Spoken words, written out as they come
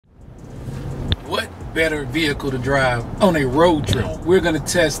better vehicle to drive on a road trip. We're going to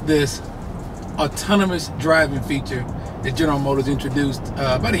test this autonomous driving feature that General Motors introduced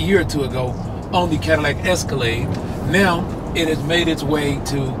about a year or two ago on the Cadillac Escalade. Now it has made its way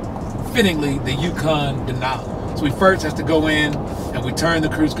to, fittingly, the Yukon Denali. So we first have to go in and we turn the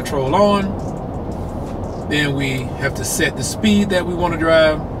cruise control on. Then we have to set the speed that we want to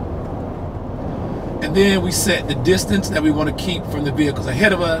drive. And then we set the distance that we want to keep from the vehicles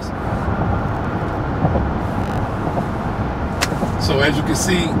ahead of us. So as you can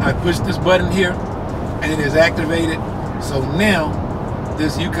see, I pushed this button here and it is activated. So now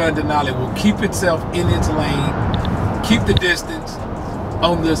this Yukon Denali will keep itself in its lane, keep the distance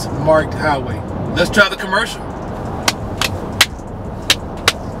on this marked highway. Let's try the commercial.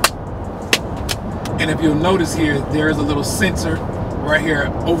 And if you'll notice here, there is a little sensor right here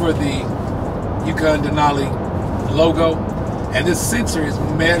over the Yukon Denali logo, and this sensor is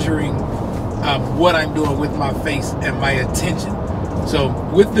measuring what I'm doing with my face and my attention. So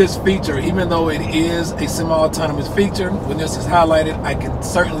with this feature, even though it is a semi-autonomous feature, when this is highlighted, I can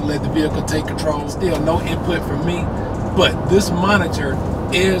certainly let the vehicle take control. Still no input from me, but this monitor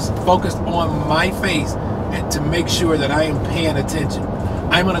is focused on my face and to make sure that I am paying attention.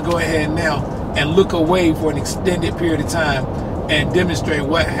 I'm going to go ahead now and look away for an extended period of time and demonstrate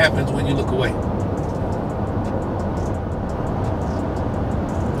what happens when you look away.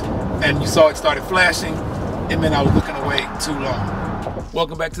 And you saw it started flashing. It meant I was looking away too long.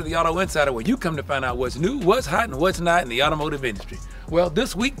 Welcome back to the Auto Insider, where you come to find out what's new, what's hot, and what's not in the automotive industry. Well,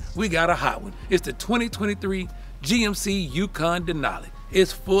 this week we got a hot one. It's the 2023 GMC Yukon Denali.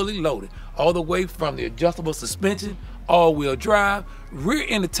 It's fully loaded, all the way from the adjustable suspension, all-wheel drive, rear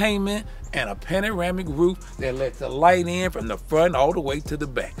entertainment, and a panoramic roof that lets the light in from the front all the way to the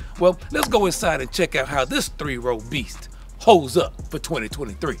back. Well, let's go inside and check out how this three-row beast holds up for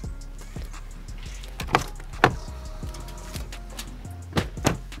 2023.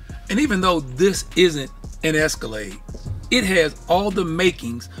 And even though this isn't an Escalade, it has all the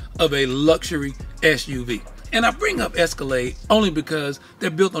makings of a luxury SUV. And I bring up Escalade only because they're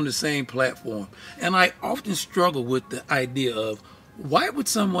built on the same platform. And I often struggle with the idea of, why would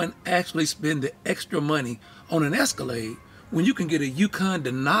someone actually spend the extra money on an Escalade when you can get a Yukon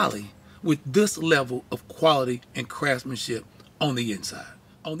Denali with this level of quality and craftsmanship on the inside?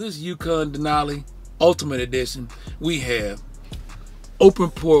 On this Yukon Denali Ultimate Edition, we have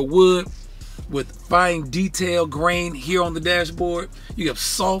open pore wood with fine detail grain here on the dashboard. You have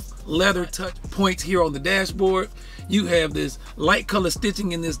soft leather touch points here on the dashboard. You have this light color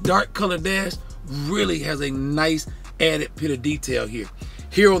stitching in this dark color dash. Really has a nice added bit of detail here.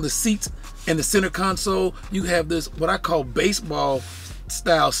 Here on the seats and the center console, you have this what I call baseball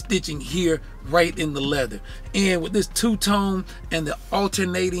style stitching here right in the leather. And with this two-tone and the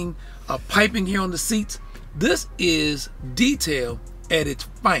alternating piping here on the seats, this is detail at its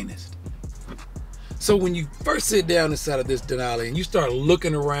finest. So when you first sit down inside of this Denali and you start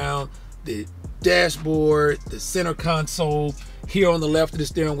looking around the dashboard, the center console, here on the left of the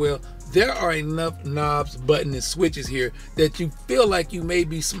steering wheel, there are enough knobs, buttons, and switches here that you feel like you may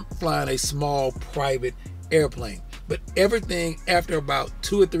be flying a small private airplane. But everything after about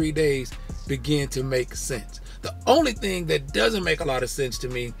 2 or 3 days begin to make sense. The only thing that doesn't make a lot of sense to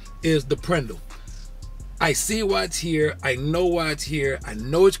me is the Prindle. I see why it's here, I know why it's here, I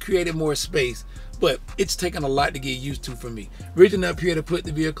know it's created more space, but it's taken a lot to get used to for me. Reaching up here to put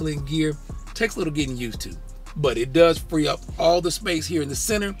the vehicle in gear takes a little getting used to, but it does free up all the space here in the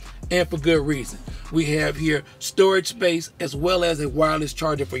center, and for good reason. We have here storage space as well as a wireless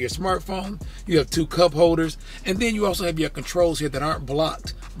charger for your smartphone. You have 2 cup holders, and then you also have your controls here that aren't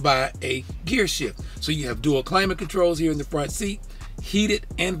blocked by a gear shift. So you have dual climate controls here in the front seat, heated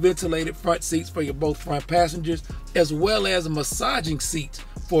and ventilated front seats for your both front passengers, as well as massaging seats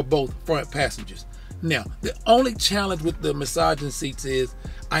for both front passengers. Now, the only challenge with the massaging seats is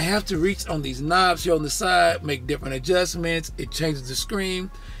I have to reach on these knobs here on the side, make different adjustments. It changes the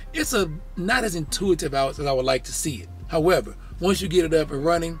screen. It's not as intuitive as I would like to see it. However, once you get it up and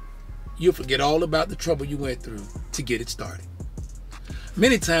running, you'll forget all about the trouble you went through to get it started.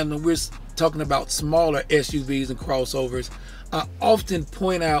 Many times when we're talking about smaller SUVs and crossovers, I often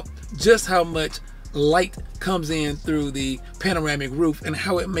point out just how much light comes in through the panoramic roof and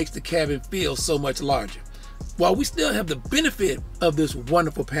how it makes the cabin feel so much larger. While we still have the benefit of this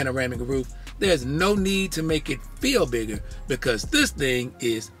wonderful panoramic roof, there's no need to make it feel bigger because this thing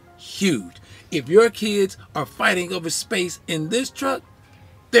is huge. If your kids are fighting over space in this truck,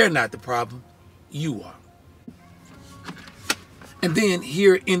 they're not the problem, you are. And then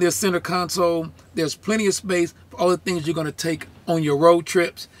here in this center console, there's plenty of space for all the things you're going to take on your road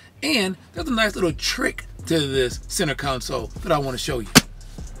trips. And there's a nice little trick to this center console that I want to show you.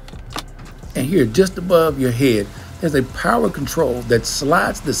 And here, just above your head, there's a power control that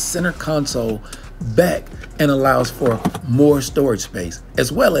slides the center console back and allows for more storage space,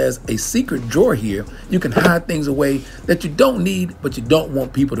 as well as a secret drawer here. You can hide things away that you don't need, but you don't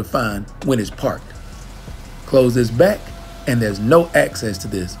want people to find when it's parked. Close this back, and there's no access to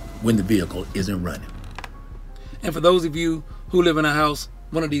this when the vehicle isn't running. And for those of you who live in a house,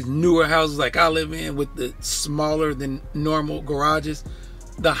 one of these newer houses like I live in with the smaller than normal garages,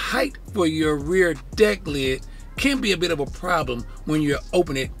 the height for your rear deck lid can be a bit of a problem when you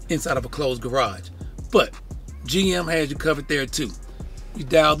open it inside of a closed garage. But GM has you covered there too. You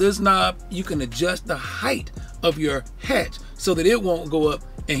dial this knob, you can adjust the height of your hatch so that it won't go up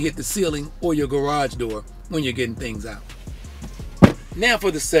and hit the ceiling or your garage door when you're getting things out. Now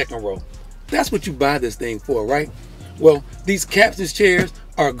for the second row. That's what you buy this thing for, right? Well, these captain's chairs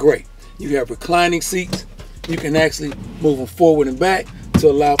are great. You have reclining seats. You can actually move them forward and back to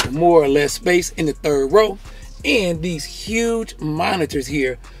allow for more or less space in the third row. And these huge monitors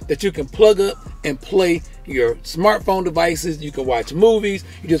here that you can plug up and play your smartphone devices. You can watch movies.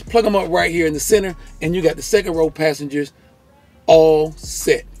 You just plug them up right here in the center, and you got the second row passengers all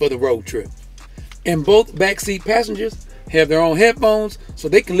set for the road trip. And both backseat passengers have their own headphones so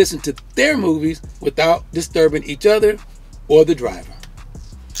they can listen to their movies without disturbing each other or the driver.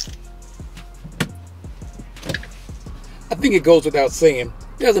 I think it goes without saying,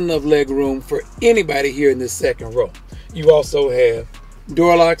 there's enough leg room for anybody here in this second row. You also have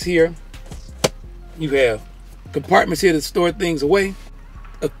door locks here. You have compartments here to store things away.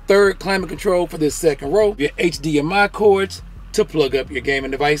 A third climate control for this second row. Your HDMI cords to plug up your gaming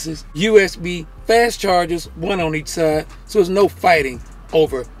devices. USB fast chargers, one on each side, so there's no fighting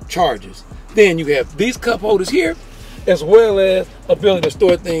over chargers. Then you have these cup holders here, as well as ability to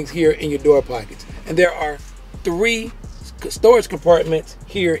store things here in your door pockets. And there are 3 storage compartments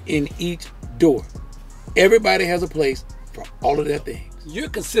here in each door. Everybody has a place for all of their things. You're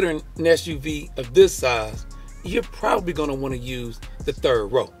considering an SUV of this size, you're probably going to want to use the third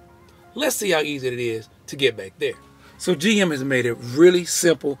row. Let's see how easy it is to get back there. So GM has made it really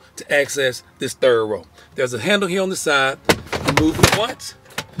simple to access this third row. There's a handle here on the side. You move it once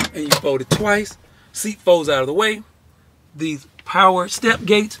and you fold it twice. Seat folds out of the way. These power step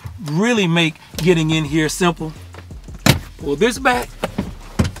gates really make getting in here simple. Pull this back,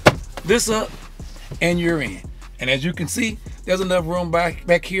 this up, and you're in. And as you can see, there's enough room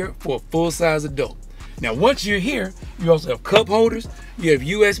back here for a full-size adult. Now, once you're here, you also have cup holders. You have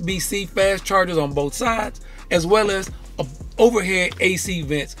USB-C fast chargers on both sides, as well as overhead AC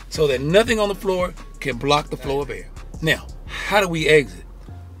vents so that nothing on the floor can block the flow of air. Now, how do we exit?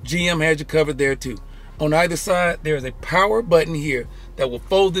 GM has you covered there too. On either side, there is a power button here that will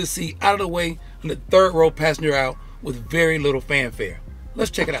fold this seat out of the way and let the third row passenger out with very little fanfare.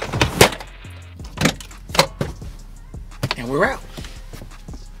 Let's check it out. And we're out.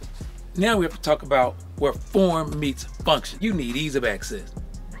 Now we have to talk about where form meets function. You need ease of access.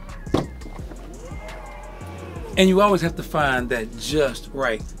 And you always have to find that just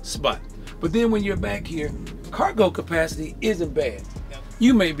right spot. But then when you're back here, cargo capacity isn't bad.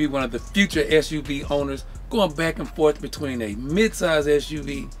 You may be one of the future SUV owners going back and forth between a mid-size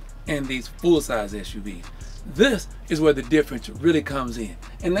SUV and these full-size SUVs. This is where the difference really comes in,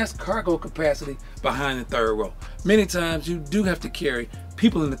 and that's cargo capacity behind the third row. Many times you do have to carry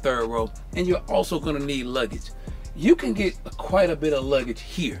people in the third row, and you're also going to need luggage. You can get quite a bit of luggage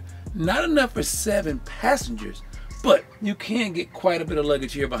here. Not enough for 7 passengers, but you can get quite a bit of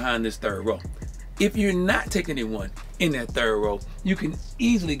luggage here behind this third row. If you're not taking anyone in that third row, you can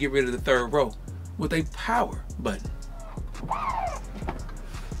easily get rid of the third row with a power button.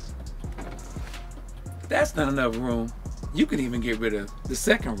 If that's not enough room, you can even get rid of the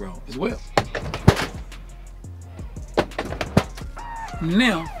second row as well.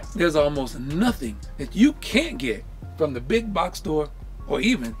 Now, there's almost nothing that you can't get from the big box store or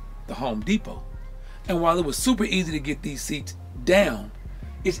even the Home Depot. And while it was super easy to get these seats down,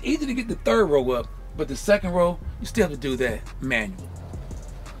 it's easy to get the third row up, but the second row, you still have to do that manually.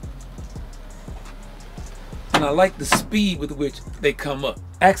 And I like the speed with which they come up.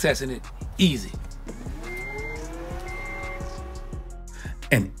 Accessing it, easy.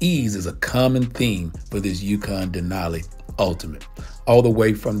 And ease is a common theme for this Yukon Denali Ultimate, all the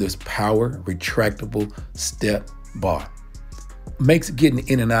way from this power retractable step bar. Makes getting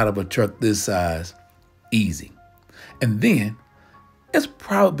in and out of a truck this size easy. And then it's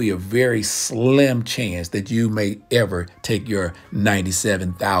probably a very slim chance that you may ever take your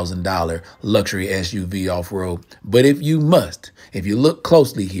 $97,000 luxury SUV off-road. But if you must, if you look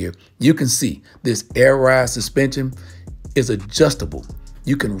closely here, you can see this air ride suspension is adjustable.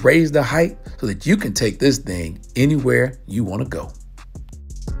 You can raise the height so that you can take this thing anywhere you want to go.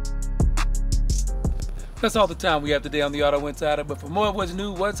 That's all the time we have today on the Auto Insider. But for more of what's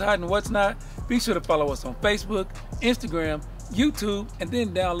new, what's hot, and what's not, be sure to follow us on Facebook, Instagram, YouTube, and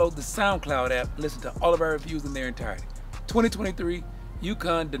then download the SoundCloud app and listen to all of our reviews in their entirety. 2023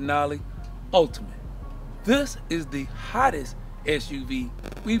 Yukon Denali Ultimate. This is the hottest SUV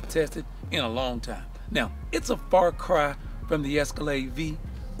we've tested in a long time. Now, it's a far cry from the Escalade V,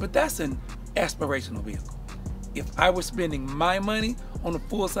 but that's an aspirational vehicle. If I were spending my money on a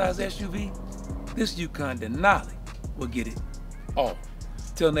full-size SUV, this Yukon Denali will get it all.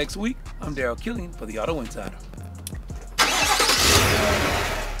 Till next week, I'm Daryl Killian for the Auto Insider.